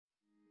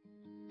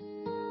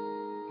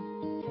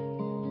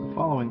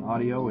following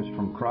audio is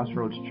from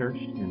Crossroads Church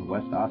in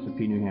West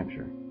Ossipee, New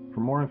Hampshire. For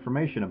more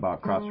information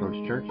about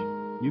Crossroads Church,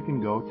 you can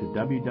go to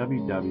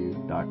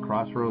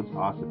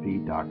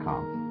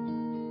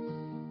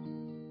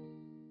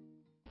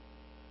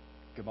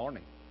www.crossroadsossipee.com. Good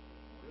morning.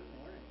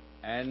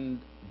 And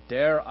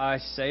dare I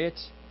say it,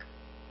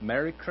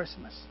 Merry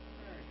Christmas.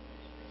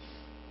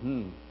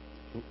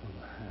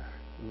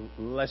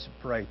 Let's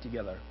pray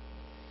together.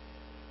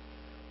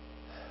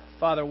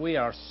 Father, we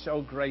are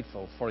so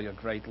grateful for your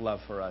great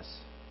love for us.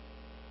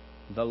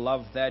 The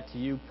love that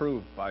you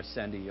proved by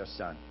sending your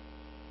Son.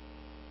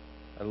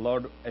 And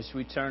Lord, as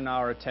we turn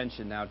our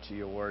attention now to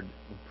your word,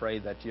 we pray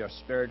that your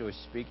Spirit would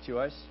speak to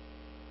us,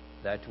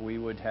 that we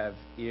would have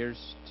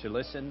ears to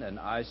listen and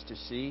eyes to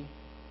see,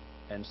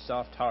 and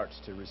soft hearts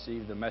to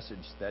receive the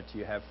message that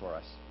you have for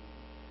us.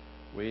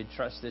 We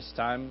trust this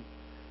time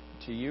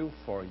to you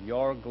for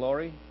your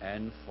glory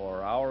and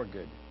for our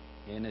good.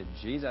 In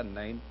Jesus'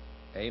 name,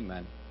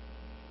 amen.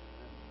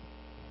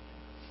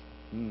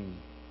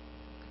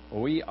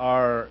 We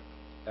are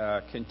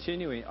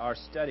continuing our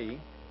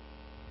study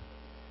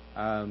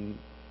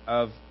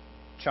of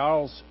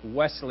Charles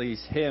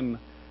Wesley's hymn,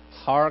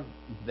 Hark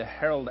the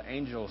Herald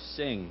Angels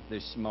Sing,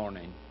 this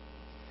morning.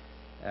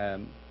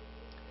 And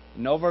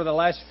over the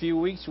last few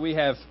weeks, we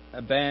have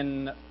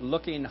been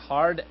looking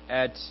hard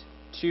at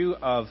two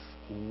of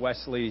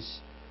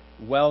Wesley's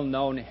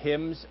well-known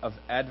hymns of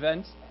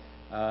Advent.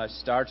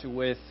 Started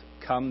with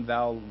Come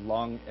Thou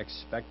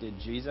Long-Expected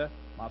Jesus,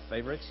 my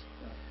favorites.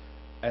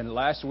 And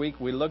last week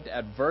we looked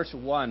at verse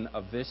 1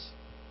 of this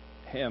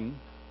hymn,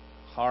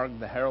 Hark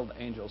the Herald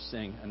Angels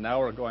Sing. And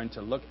now we're going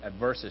to look at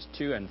verses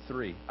 2 and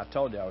 3. I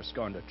told you I was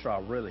going to try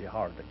really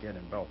hard to get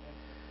in both.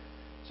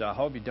 So I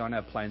hope you don't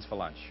have plans for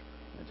lunch.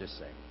 I'm just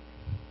saying.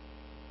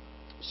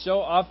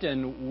 So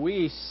often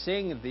we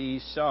sing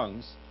these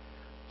songs,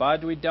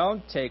 but we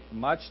don't take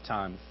much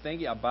time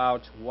thinking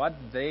about what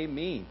they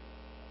mean.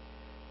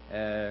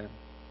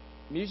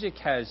 Music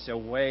has a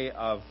way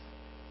of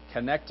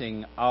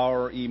connecting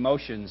our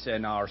emotions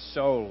and our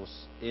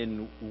souls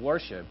in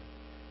worship.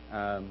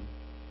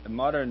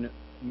 Modern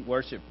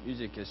worship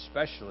music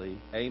especially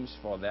aims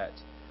for that.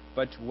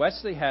 But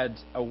Wesley had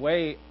a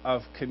way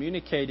of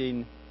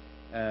communicating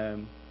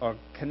or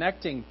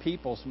connecting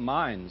people's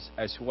minds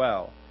as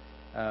well.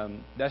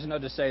 That's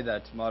not to say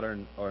that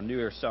modern or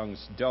newer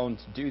songs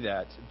don't do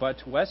that,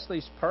 but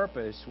Wesley's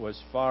purpose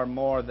was far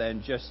more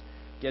than just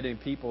getting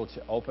people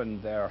to open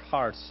their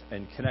hearts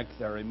and connect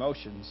their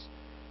emotions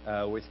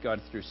with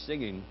God through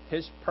singing.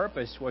 His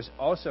purpose was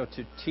also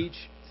to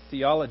teach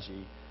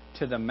theology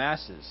to the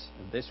masses.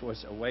 And this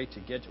was a way to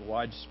get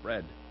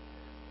widespread.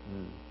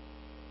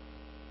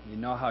 You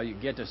know how you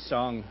get a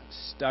song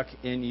stuck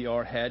in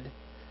your head?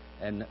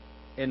 And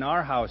in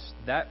our house,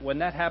 that when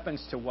that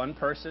happens to one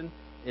person,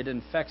 it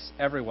infects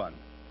everyone.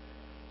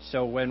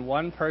 So when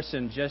one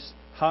person just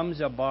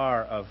hums a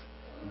bar of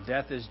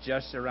Death is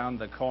Just Around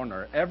the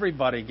Corner,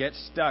 everybody gets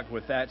stuck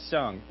with that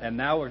song. And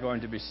now we're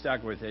going to be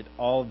stuck with it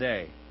all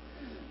day.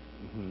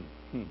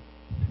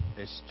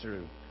 It's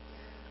true.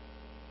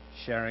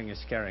 Sharing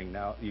is caring.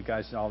 Now, you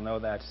guys all know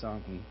that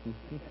song?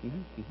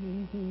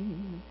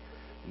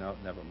 No,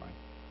 never mind.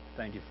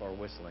 Thank you for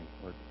whistling.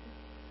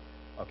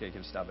 Okay, you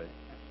can stop it.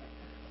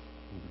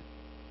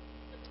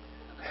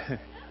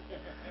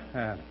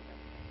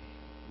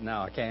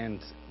 No, I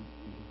can't.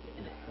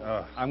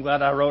 I'm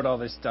glad I wrote all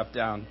this stuff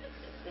down.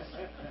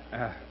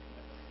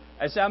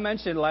 As I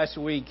mentioned last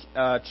week,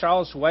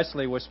 Charles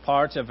Wesley was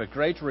part of a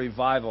great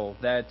revival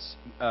that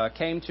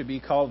came to be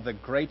called the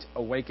Great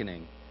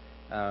Awakening.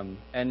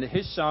 And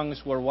his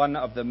songs were one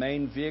of the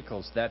main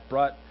vehicles that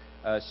brought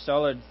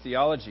solid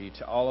theology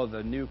to all of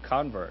the new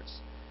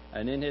converts.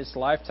 And in his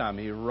lifetime,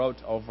 he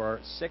wrote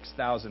over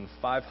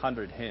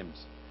 6,500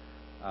 hymns,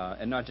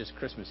 and not just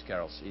Christmas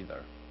carols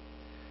either.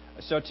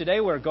 So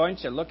today we're going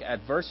to look at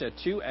verses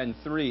 2 and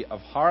 3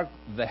 of Hark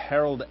the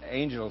Herald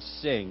Angels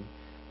Sing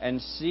and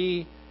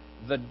see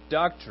the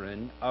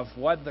doctrine of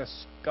what the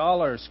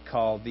scholars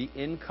call the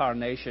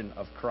incarnation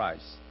of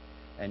Christ.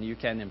 And you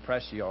can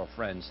impress your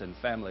friends and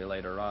family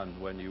later on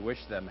when you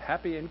wish them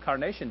Happy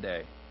Incarnation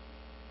Day.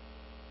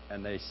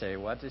 And they say,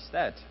 what is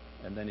that?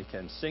 And then you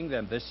can sing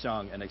them this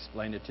song and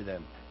explain it to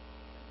them.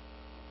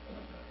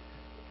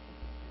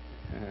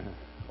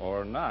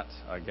 Or not,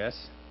 I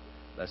guess.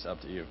 That's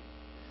up to you.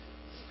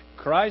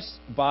 Christ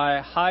by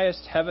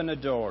highest heaven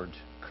adored,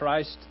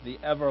 Christ the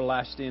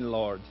everlasting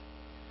Lord.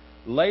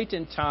 Late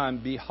in time,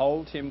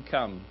 behold him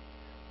come,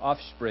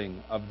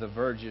 offspring of the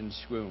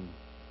Virgin's womb.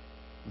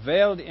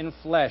 Veiled in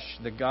flesh,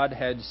 the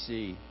Godhead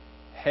see.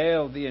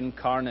 Hail the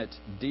incarnate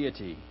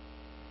deity.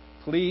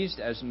 Pleased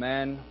as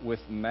man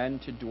with men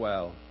to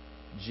dwell,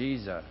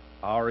 Jesus,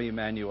 our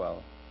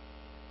Emmanuel.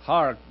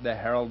 Hark the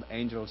herald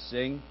angels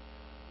sing,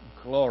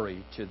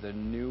 glory to the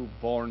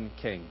newborn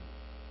King.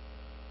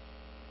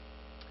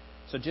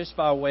 So just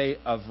by way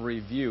of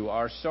review,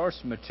 our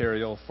source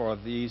material for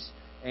these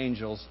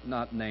angels,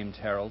 not named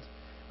herald,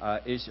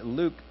 is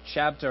Luke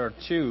chapter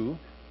 2,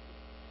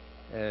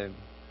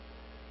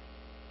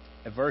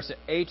 verse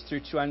 8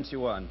 through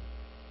 21.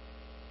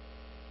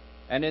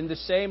 And in the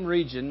same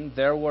region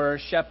there were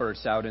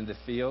shepherds out in the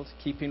field,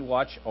 keeping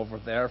watch over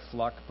their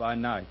flock by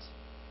night.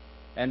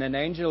 And an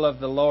angel of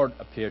the Lord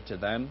appeared to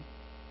them,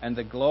 and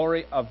the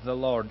glory of the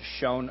Lord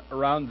shone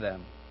around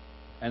them,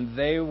 and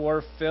they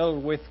were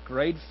filled with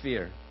great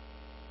fear.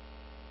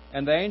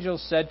 And the angel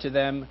said to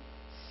them,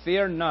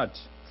 Fear not,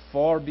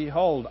 for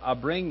behold, I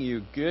bring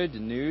you good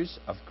news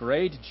of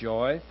great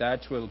joy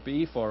that will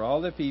be for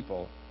all the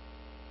people.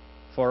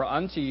 For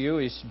unto you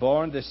is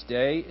born this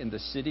day in the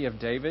city of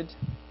David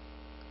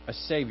a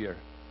Savior,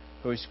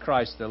 who is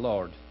Christ the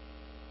Lord.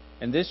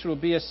 And this will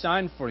be a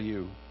sign for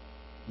you.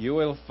 You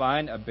will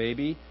find a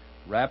baby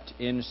wrapped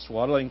in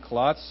swaddling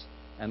cloths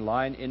and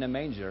lying in a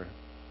manger.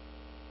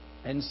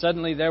 And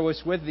suddenly there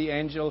was with the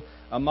angel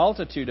a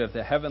multitude of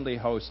the heavenly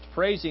host,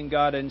 praising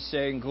God and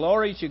saying,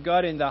 Glory to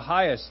God in the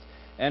highest,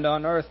 and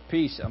on earth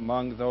peace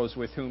among those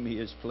with whom he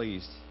is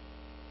pleased.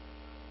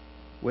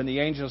 When the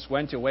angels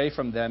went away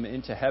from them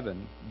into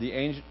heaven,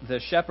 the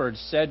shepherds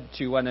said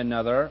to one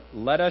another,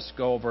 Let us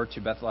go over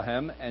to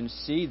Bethlehem and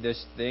see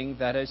this thing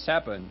that has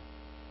happened,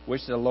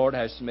 which the Lord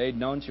has made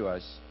known to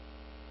us.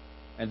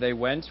 And they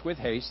went with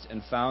haste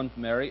and found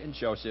Mary and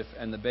Joseph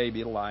and the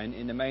baby lying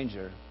in a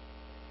manger.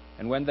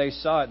 And when they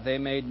saw it, they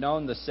made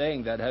known the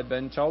saying that had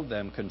been told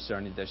them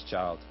concerning this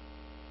child.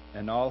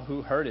 And all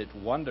who heard it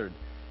wondered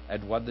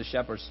at what the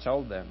shepherds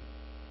told them.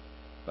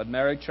 But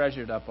Mary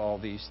treasured up all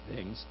these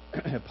things,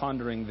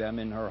 pondering them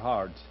in her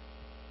heart.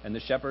 And the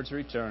shepherds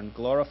returned,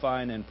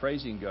 glorifying and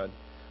praising God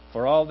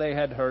for all they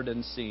had heard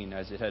and seen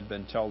as it had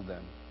been told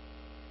them.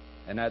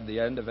 And at the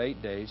end of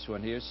 8 days,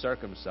 when he was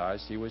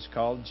circumcised, he was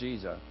called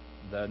Jesus,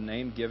 the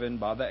name given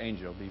by the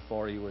angel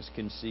before he was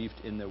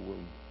conceived in the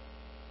womb.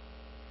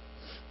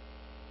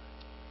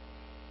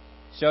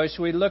 So as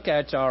we look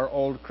at our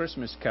old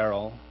Christmas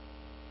carol,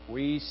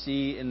 we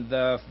see in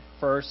the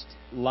first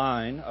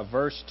line of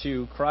verse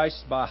 2,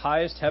 Christ by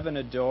highest heaven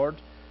adored,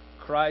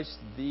 Christ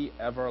the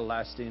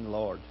everlasting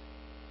Lord.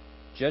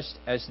 Just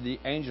as the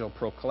angel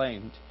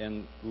proclaimed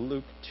in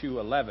Luke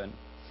 2:11,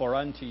 For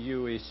unto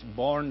you is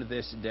born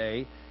this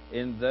day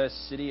in the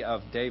city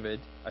of David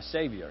a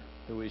Savior,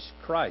 who is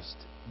Christ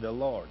the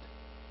Lord.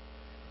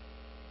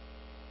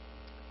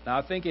 Now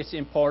I think it's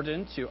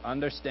important to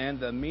understand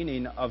the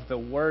meaning of the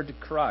word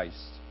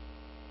Christ.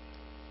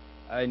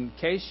 In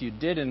case you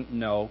didn't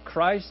know,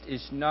 Christ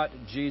is not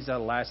Jesus'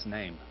 last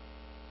name.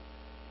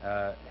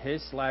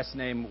 His last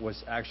name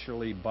was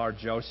actually Bar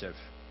Joseph.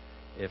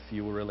 If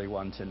you really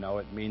want to know,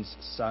 it means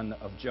son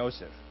of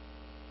Joseph.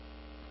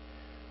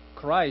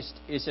 Christ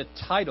is a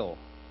title,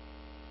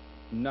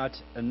 not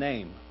a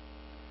name.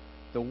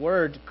 The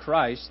word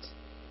Christ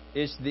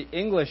is the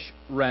English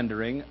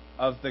rendering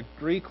of the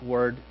Greek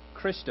word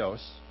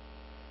Christos,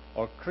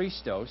 or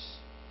Christos,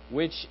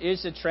 which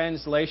is a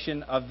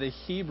translation of the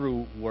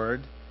Hebrew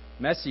word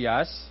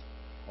Messias,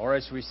 or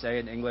as we say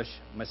in English,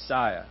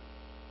 Messiah.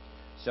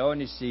 So when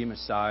you see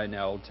Messiah in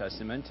the Old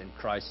Testament and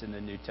Christ in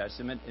the New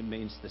Testament, it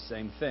means the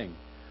same thing.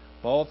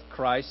 Both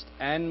Christ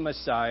and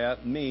Messiah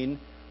mean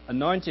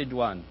anointed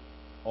one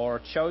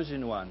or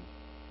chosen one.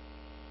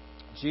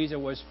 Jesus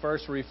was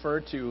first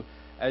referred to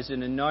as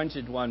an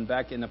anointed one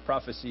back in the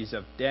prophecies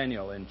of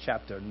Daniel in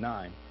chapter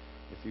 9,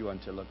 if you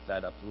want to look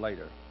that up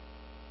later.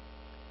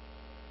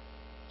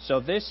 So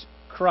this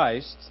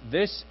Christ,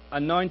 this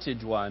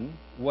anointed one,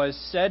 was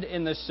said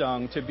in the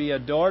song to be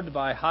adored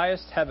by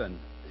highest heaven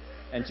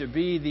and to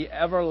be the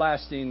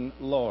everlasting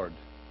Lord.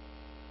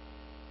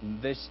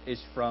 This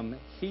is from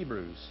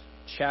Hebrews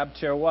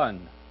chapter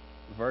 1,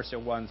 verse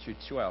 1 through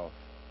 12.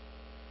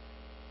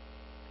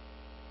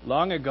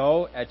 Long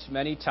ago, at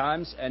many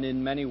times and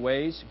in many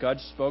ways, God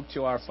spoke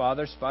to our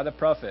fathers by the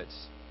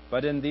prophets.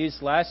 But in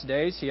these last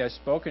days he has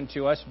spoken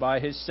to us by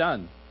his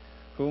Son,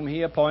 whom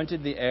he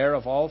appointed the heir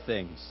of all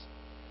things,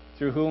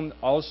 through whom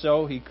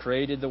also he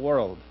created the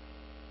world.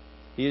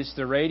 He is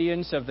the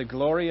radiance of the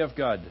glory of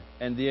God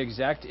and the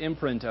exact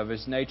imprint of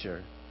his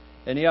nature,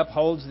 and he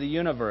upholds the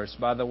universe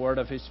by the word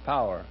of his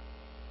power.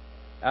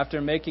 After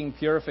making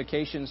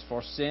purifications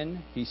for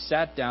sin, he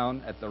sat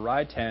down at the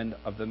right hand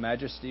of the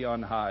Majesty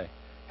on high,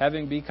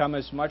 having become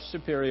as much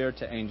superior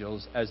to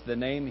angels as the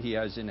name he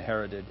has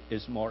inherited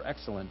is more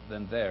excellent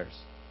than theirs.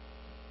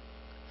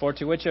 For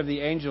to which of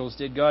the angels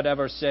did God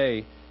ever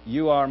say,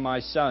 You are my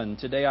son,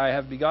 today I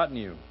have begotten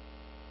you?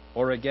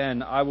 Or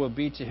again, I will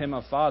be to him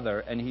a father,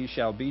 and he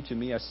shall be to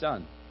me a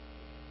son.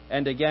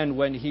 And again,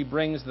 when he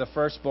brings the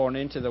firstborn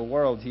into the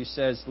world, he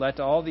says, Let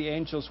all the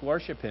angels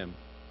worship him.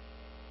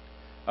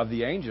 Of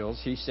the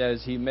angels, he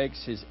says, He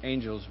makes his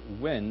angels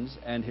winds,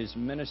 and his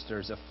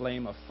ministers a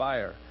flame of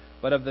fire.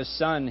 But of the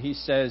Son, he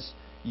says,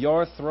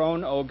 Your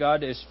throne, O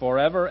God, is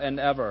forever and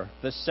ever.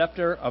 The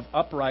scepter of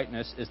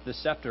uprightness is the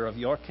scepter of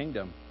your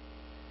kingdom.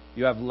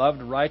 You have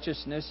loved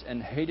righteousness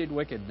and hated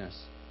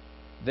wickedness.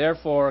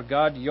 Therefore,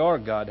 God, your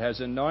God, has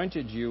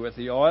anointed you with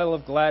the oil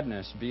of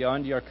gladness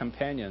beyond your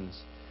companions.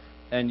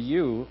 And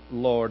you,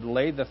 Lord,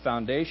 laid the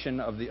foundation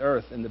of the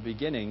earth in the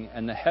beginning,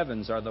 and the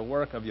heavens are the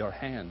work of your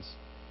hands.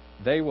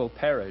 They will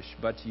perish,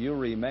 but you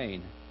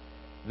remain.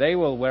 They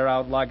will wear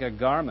out like a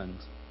garment,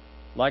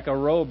 Like a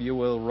robe you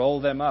will roll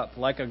them up.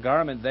 Like a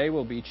garment they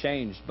will be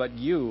changed. But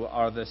you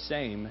are the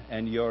same,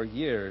 and your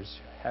years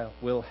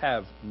will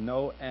have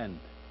no end.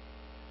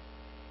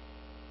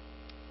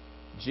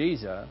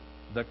 Jesus,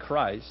 the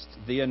Christ,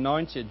 the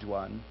Anointed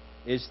One,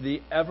 is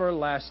the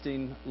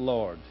everlasting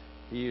Lord.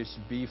 He is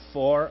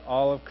before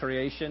all of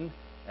creation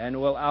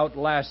and will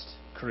outlast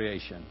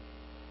creation.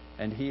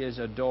 And He is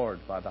adored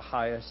by the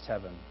highest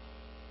heaven,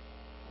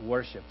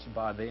 worshipped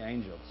by the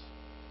angels.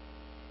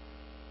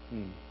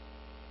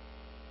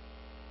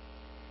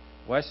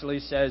 Wesley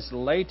says,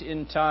 late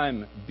in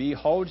time,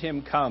 behold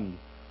Him come,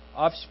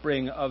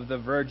 offspring of the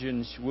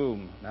Virgin's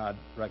womb. Now, I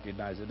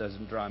recognize it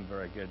doesn't rhyme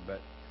very good, but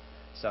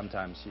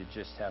sometimes you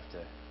just have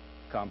to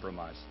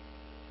compromise.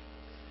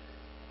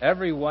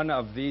 Every one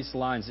of these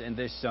lines in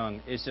this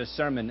song is a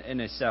sermon in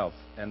itself,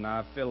 and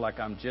I feel like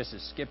I'm just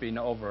skipping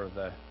over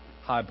the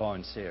high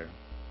points here.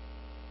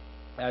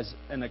 As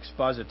an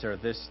expositor,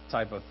 this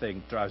type of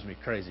thing drives me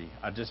crazy.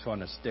 I just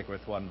want to stick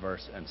with one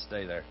verse and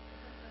stay there.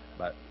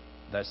 But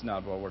that's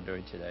not what we're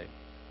doing today.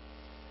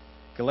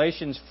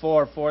 Galatians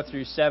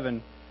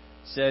 4:4-7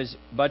 says,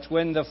 but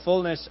when the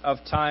fullness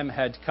of time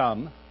had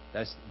come,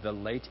 that's the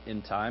late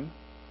in time,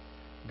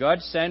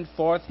 God sent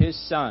forth His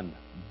Son,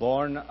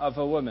 born of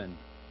a woman.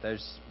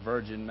 There's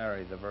Virgin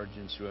Mary, the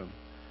Virgin's womb.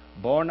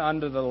 Born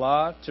under the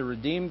law, to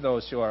redeem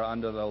those who are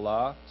under the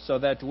law, so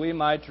that we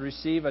might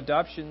receive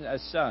adoption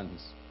as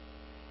sons.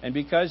 And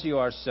because you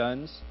are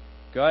sons,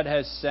 God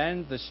has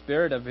sent the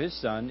Spirit of His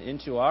Son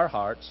into our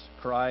hearts,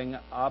 crying,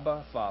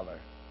 Abba, Father.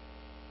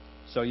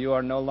 So you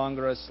are no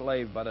longer a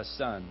slave, but a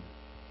son.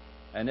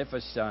 And if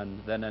a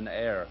son, then an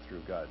heir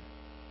through God.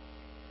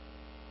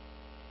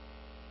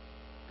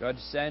 God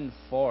sent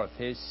forth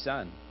His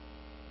Son,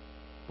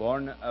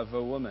 born of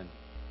a woman.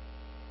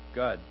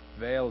 God,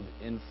 veiled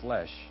in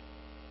flesh.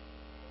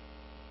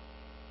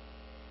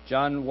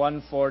 John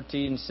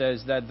 1:14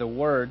 says that the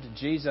Word,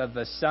 Jesus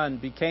the Son,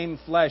 became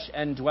flesh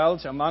and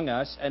dwelt among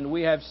us, and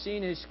we have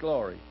seen His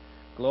glory.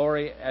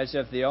 Glory as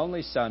of the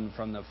only Son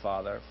from the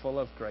Father, full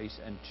of grace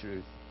and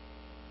truth.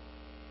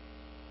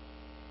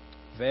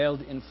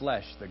 Veiled in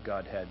flesh, the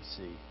Godhead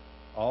see.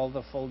 All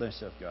the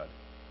fullness of God.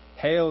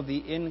 Hail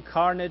the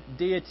incarnate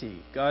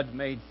deity, God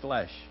made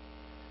flesh.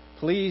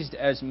 Pleased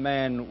as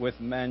man with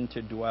men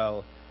to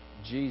dwell,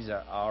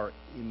 Jesus our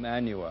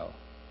Emmanuel.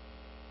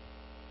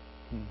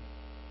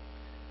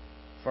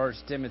 1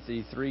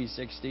 Timothy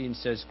 3:16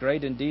 says,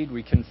 great indeed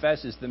we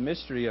confess is the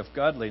mystery of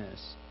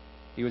godliness.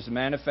 He was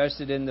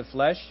manifested in the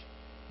flesh,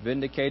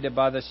 vindicated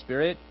by the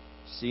Spirit,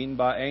 seen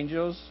by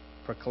angels,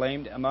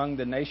 proclaimed among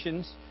the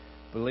nations,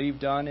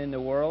 believed on in the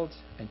world,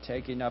 and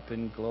taken up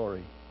in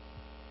glory.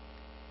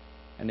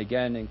 And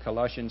again in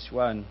Colossians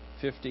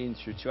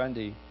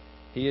 1:15-20,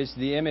 He is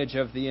the image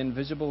of the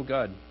invisible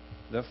God,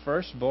 the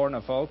firstborn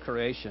of all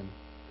creation.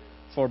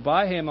 For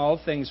by Him all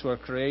things were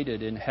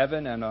created in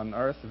heaven and on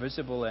earth,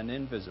 visible and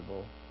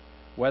invisible,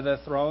 whether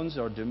thrones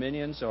or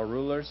dominions or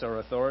rulers or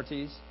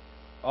authorities.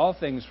 All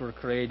things were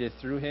created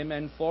through Him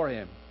and for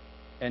Him.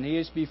 And He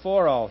is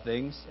before all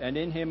things, and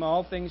in Him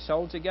all things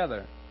hold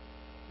together.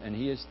 And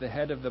He is the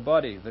head of the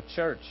body, the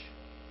church.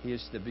 He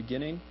is the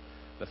beginning,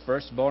 the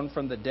firstborn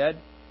from the dead,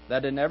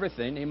 that in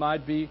everything He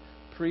might be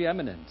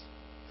preeminent.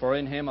 For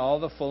in Him all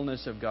the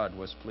fullness of God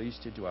was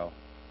pleased to dwell,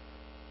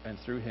 and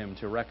through Him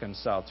to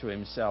reconcile to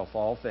Himself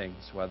all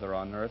things, whether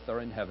on earth or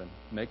in heaven,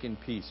 making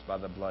peace by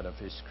the blood of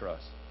His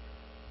cross.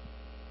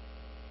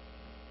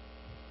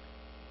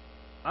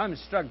 I'm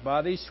struck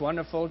by these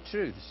wonderful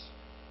truths.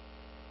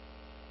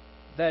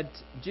 That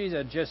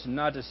Jesus is just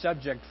not a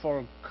subject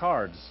for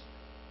cards.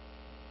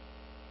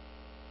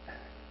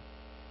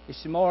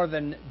 It's more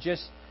than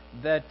just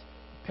that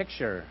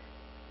picture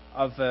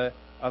of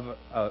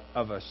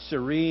a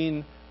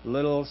serene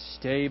little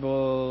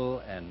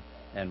stable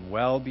and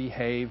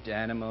well-behaved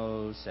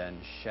animals and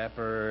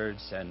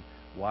shepherds and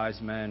wise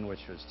men, which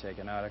was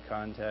taken out of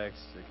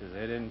context because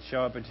they didn't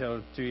show up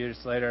until 2 years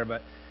later.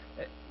 But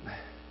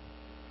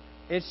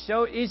it's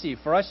so easy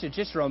for us to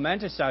just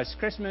romanticize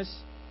Christmas,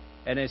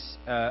 and it's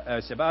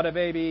about a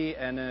baby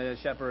and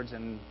shepherds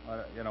and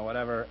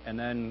whatever, and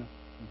then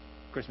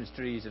Christmas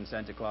trees and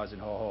Santa Claus and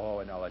ho ho ho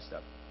and all that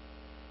stuff.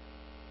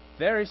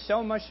 There is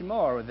so much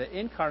more with the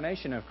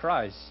incarnation of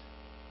Christ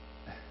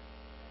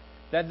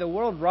that the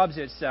world robs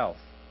itself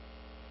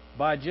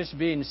by just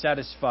being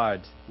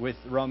satisfied with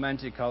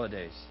romantic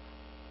holidays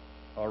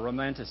or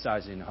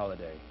romanticizing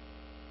holiday.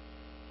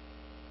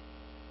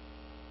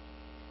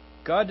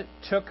 God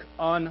took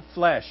on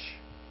flesh,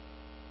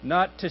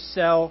 not to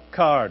sell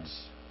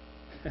cards.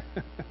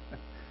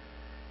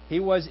 He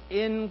was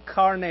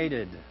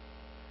incarnated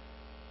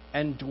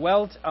and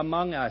dwelt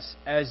among us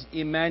as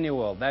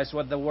Emmanuel. That's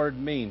what the word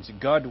means,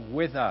 God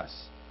with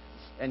us.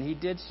 And He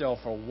did so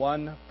for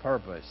one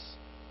purpose.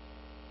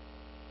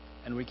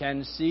 And we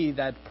can see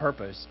that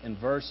purpose in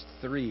verse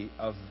 3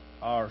 of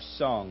our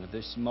song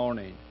this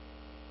morning.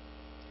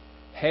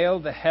 Hail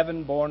the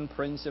heaven-born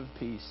Prince of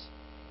Peace.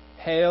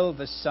 Hail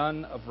the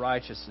Son of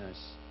Righteousness.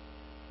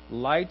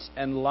 Light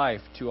and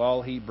life to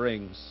all He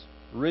brings.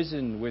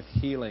 risen with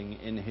healing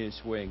in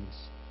his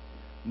wings.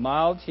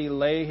 Mild he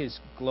lay his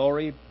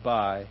glory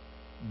by,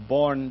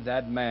 born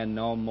that man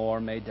no more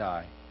may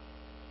die.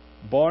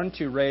 Born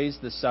to raise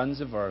the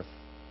sons of earth,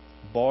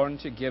 born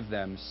to give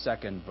them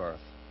second birth.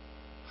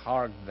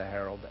 Hark the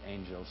herald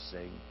angels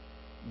sing,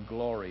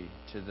 glory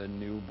to the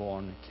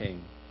newborn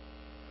King.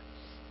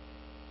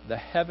 The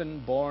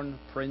heaven-born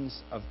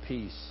Prince of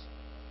Peace,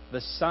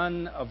 the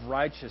Son of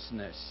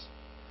Righteousness,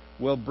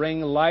 will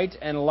bring light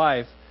and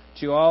life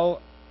to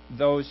all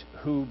those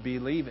who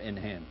believe in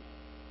him.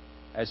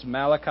 As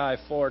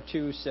Malachi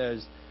 4:2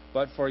 says,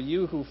 "But for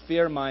you who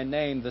fear my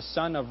name, the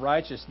Son of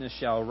Righteousness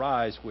shall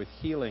rise with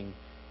healing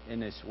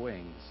in his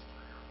wings."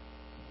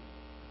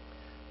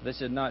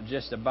 This is not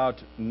just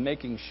about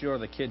making sure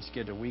the kids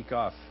get a week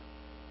off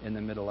in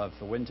the middle of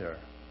the winter.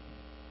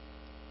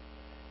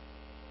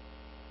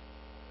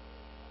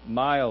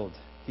 Mild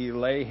he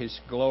lay his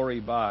glory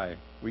by.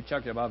 We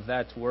talked about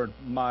that word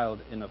mild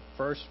in the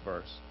first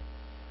verse.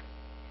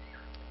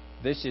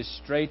 This is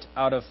straight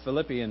out of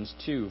Philippians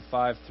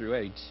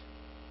 2:5-8.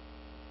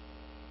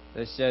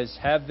 It says,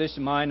 "Have this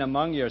mind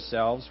among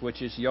yourselves,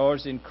 which is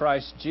yours in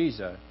Christ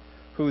Jesus,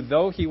 who,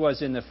 though he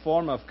was in the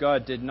form of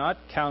God, did not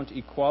count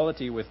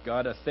equality with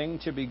God a thing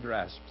to be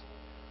grasped,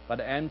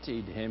 but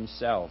emptied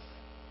himself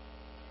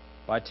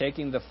by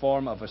taking the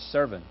form of a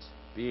servant,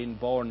 being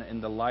born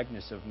in the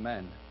likeness of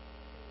men.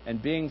 And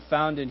being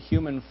found in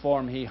human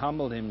form, he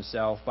humbled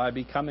himself by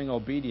becoming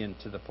obedient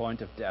to the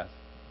point of death,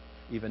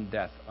 even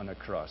death on a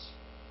cross."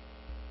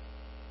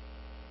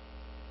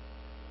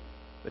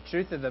 The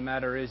truth of the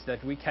matter is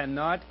that we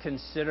cannot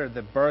consider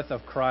the birth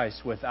of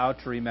Christ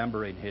without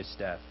remembering his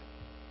death.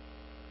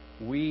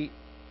 We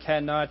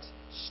cannot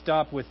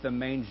stop with the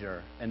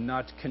manger and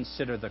not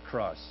consider the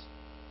cross.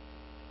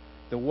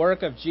 The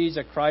work of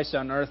Jesus Christ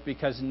on earth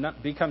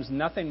becomes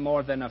nothing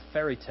more than a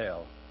fairy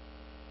tale.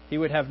 He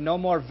would have no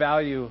more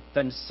value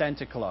than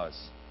Santa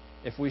Claus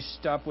if we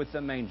stop with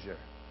the manger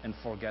and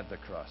forget the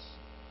cross.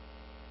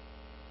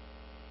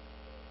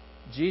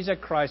 Jesus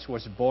Christ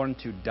was born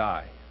to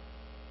die.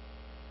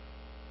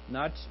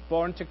 Not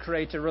born to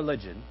create a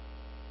religion.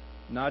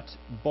 Not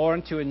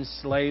born to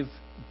enslave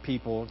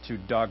people to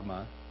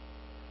dogma.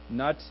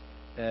 Not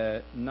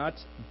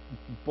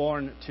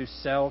born to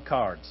sell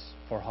cards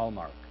for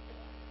Hallmark.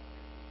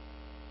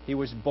 He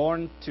was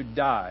born to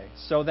die,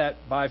 so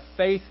that by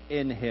faith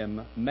in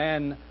him,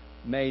 man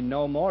may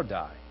no more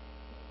die.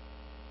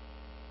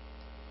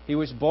 He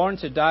was born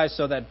to die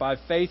so that by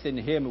faith in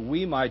him,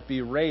 we might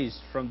be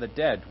raised from the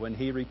dead when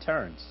he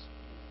returns.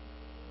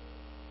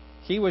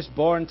 He was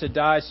born to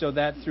die so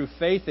that through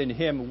faith in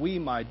him, we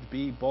might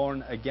be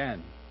born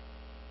again.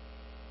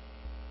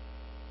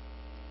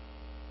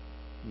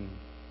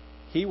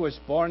 He was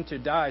born to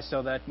die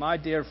so that my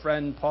dear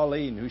friend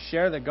Pauline, who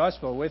shared the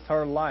gospel with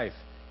her life,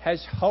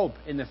 has hope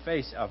in the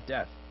face of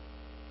death.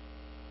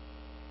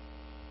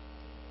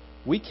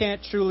 We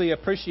can't truly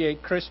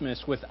appreciate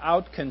Christmas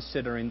without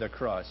considering the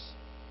cross.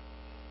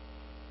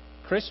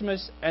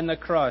 Christmas and the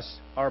cross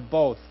are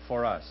both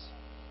for us.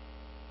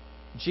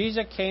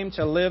 Jesus came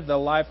to live the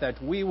life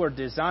that we were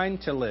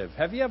designed to live.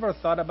 Have you ever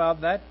thought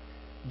about that?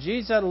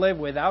 Jesus lived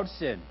without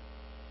sin,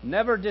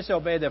 never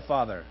disobeyed the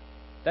Father.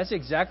 That's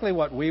exactly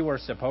what we were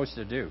supposed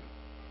to do.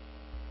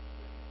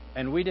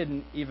 And we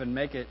didn't even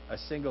make it a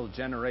single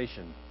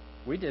generation.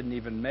 We didn't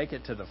even make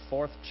it to the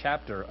 4th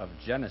chapter of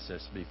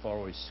Genesis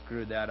before we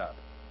screwed that up.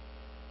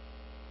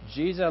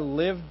 Jesus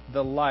lived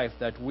the life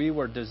that we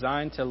were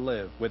designed to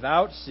live,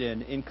 without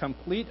sin, in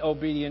complete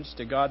obedience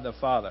to God the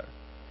Father.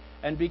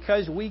 And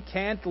because we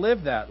can't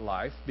live that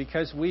life,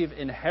 because we've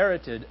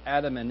inherited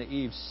Adam and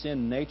Eve's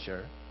sin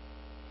nature,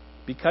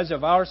 because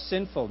of our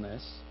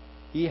sinfulness,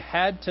 he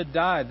had to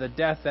die the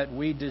death that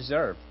we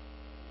deserve.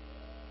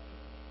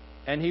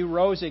 And he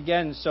rose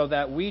again so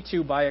that we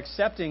too, by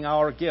accepting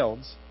our guilt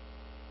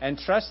and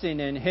trusting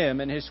in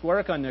him and his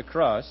work on the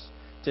cross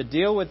to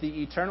deal with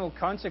the eternal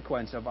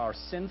consequence of our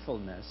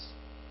sinfulness,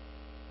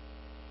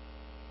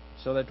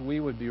 so that we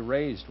would be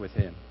raised with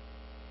him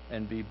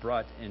and be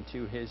brought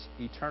into his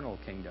eternal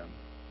kingdom.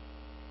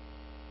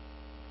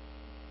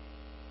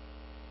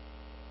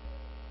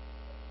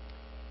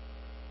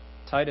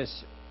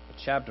 Titus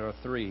chapter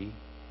 3,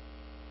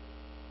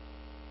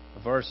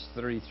 verse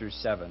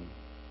 3-7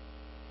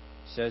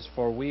 says,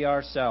 "For we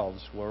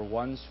ourselves were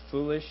once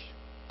foolish,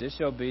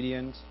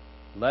 disobedient,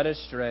 led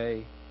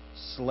astray,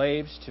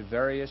 slaves to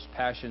various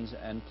passions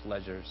and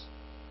pleasures,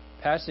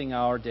 passing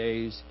our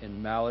days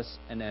in malice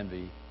and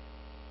envy,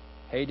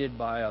 hated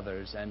by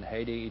others and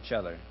hating each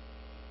other.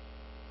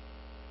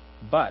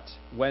 But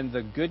when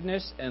the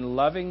goodness and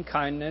loving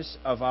kindness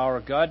of our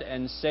God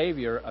and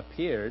Savior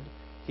appeared,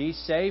 he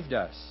saved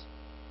us,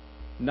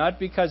 not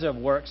because of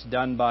works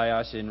done by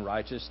us in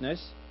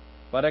righteousness,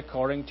 but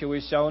according to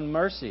his own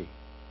mercy,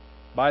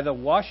 by the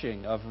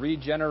washing of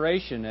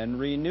regeneration and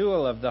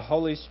renewal of the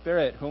Holy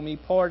Spirit, whom he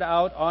poured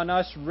out on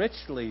us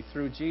richly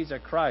through Jesus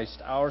Christ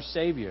our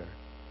Savior,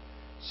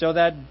 so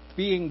that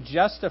being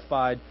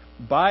justified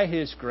by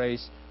his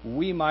grace,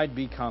 we might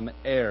become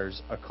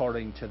heirs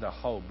according to the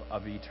hope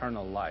of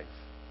eternal life."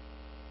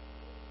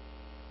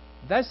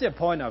 That's the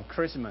point of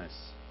Christmas.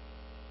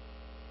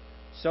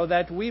 So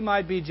that we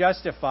might be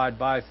justified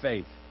by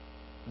faith,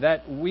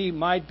 that we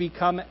might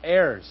become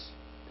heirs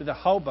to the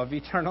hope of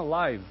eternal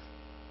life.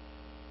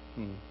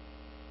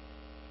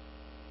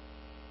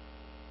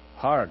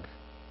 Hark,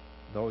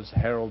 those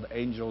herald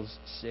angels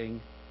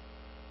sing,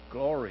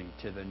 glory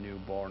to the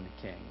newborn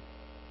King.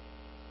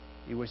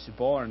 He was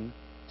born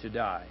to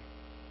die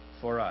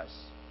for us,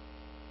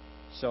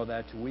 so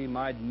that we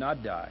might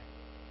not die,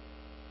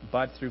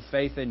 but through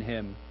faith in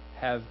Him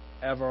have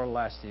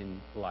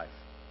everlasting life.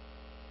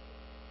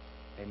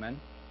 Amen?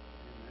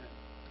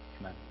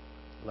 Amen.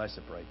 Let's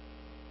pray.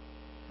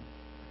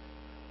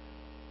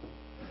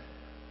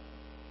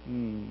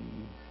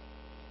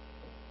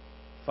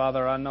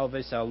 Father, I know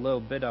this is a little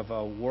bit of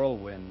a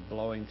whirlwind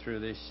blowing through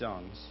these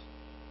songs.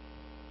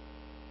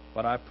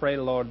 But I pray,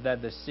 Lord,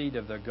 that the seed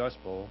of the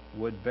gospel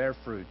would bear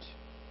fruit,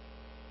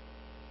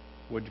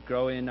 would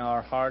grow in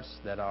our hearts,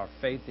 that our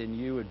faith in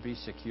you would be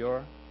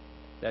secure,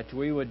 that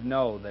we would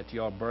know that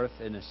your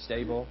birth in a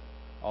stable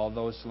all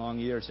those long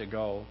years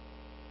ago,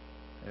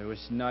 it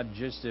was not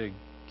just a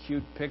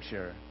cute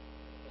picture,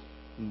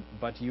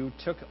 but you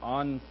took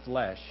on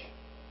flesh,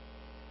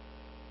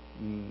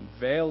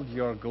 veiled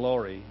your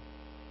glory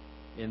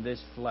in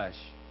this flesh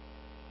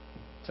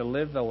to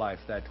live the life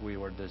that we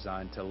were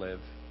designed to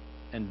live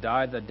and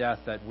die the death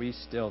that we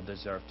still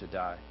deserve to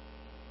die,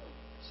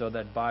 so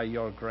that by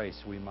your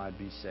grace we might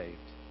be saved.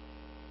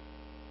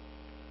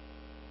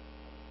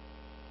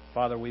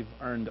 Father, we've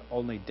earned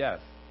only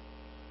death,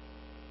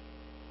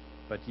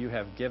 but you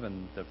have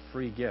given the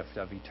free gift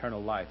of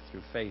eternal life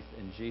through faith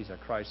in Jesus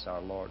Christ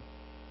our Lord.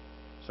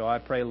 So I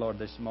pray, Lord,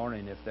 this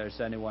morning, if there's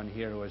anyone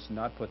here who has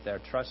not put their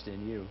trust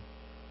in you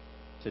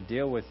to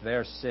deal with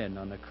their sin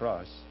on the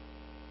cross,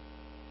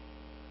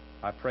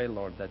 I pray,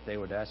 Lord, that they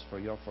would ask for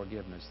your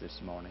forgiveness this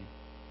morning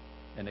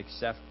and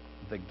accept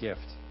the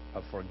gift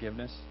of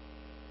forgiveness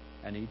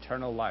and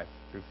eternal life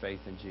through faith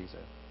in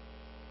Jesus.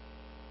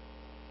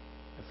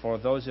 For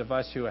those of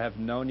us who have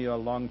known you a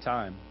long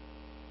time,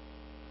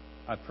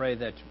 I pray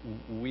that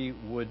we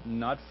would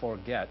not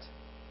forget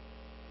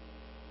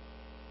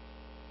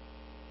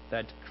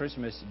that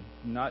Christmas is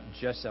not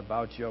just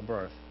about your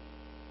birth,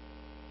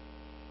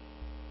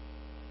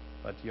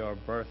 but your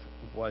birth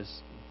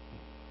was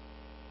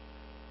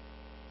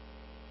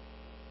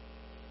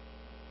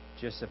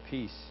just a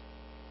piece,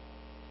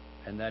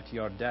 and that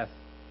your death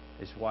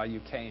is why you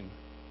came,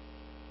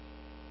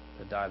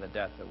 to die the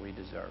death that we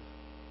deserve.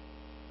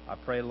 I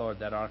pray, Lord,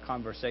 that our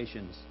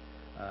conversations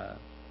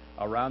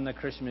around the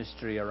Christmas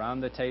tree,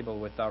 around the table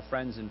with our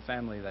friends and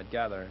family that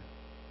gather,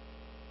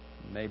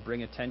 may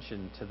bring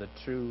attention to the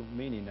true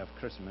meaning of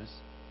Christmas,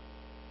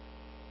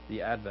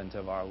 the advent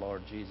of our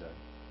Lord Jesus.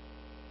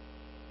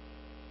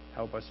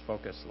 Help us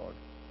focus, Lord,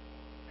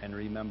 and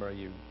remember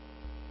you.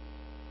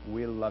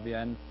 We love you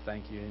and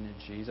thank you in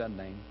Jesus'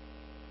 name.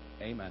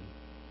 Amen.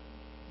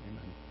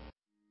 Amen.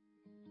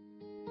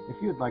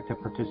 If you would like to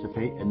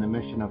participate in the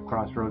mission of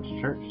Crossroads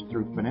Church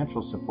through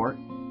financial support,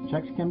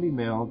 checks can be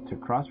mailed to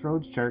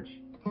Crossroads Church,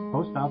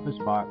 Post Office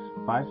Box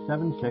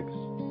 576,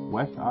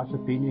 West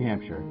Ossipee, New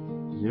Hampshire,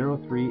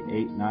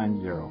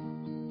 03890.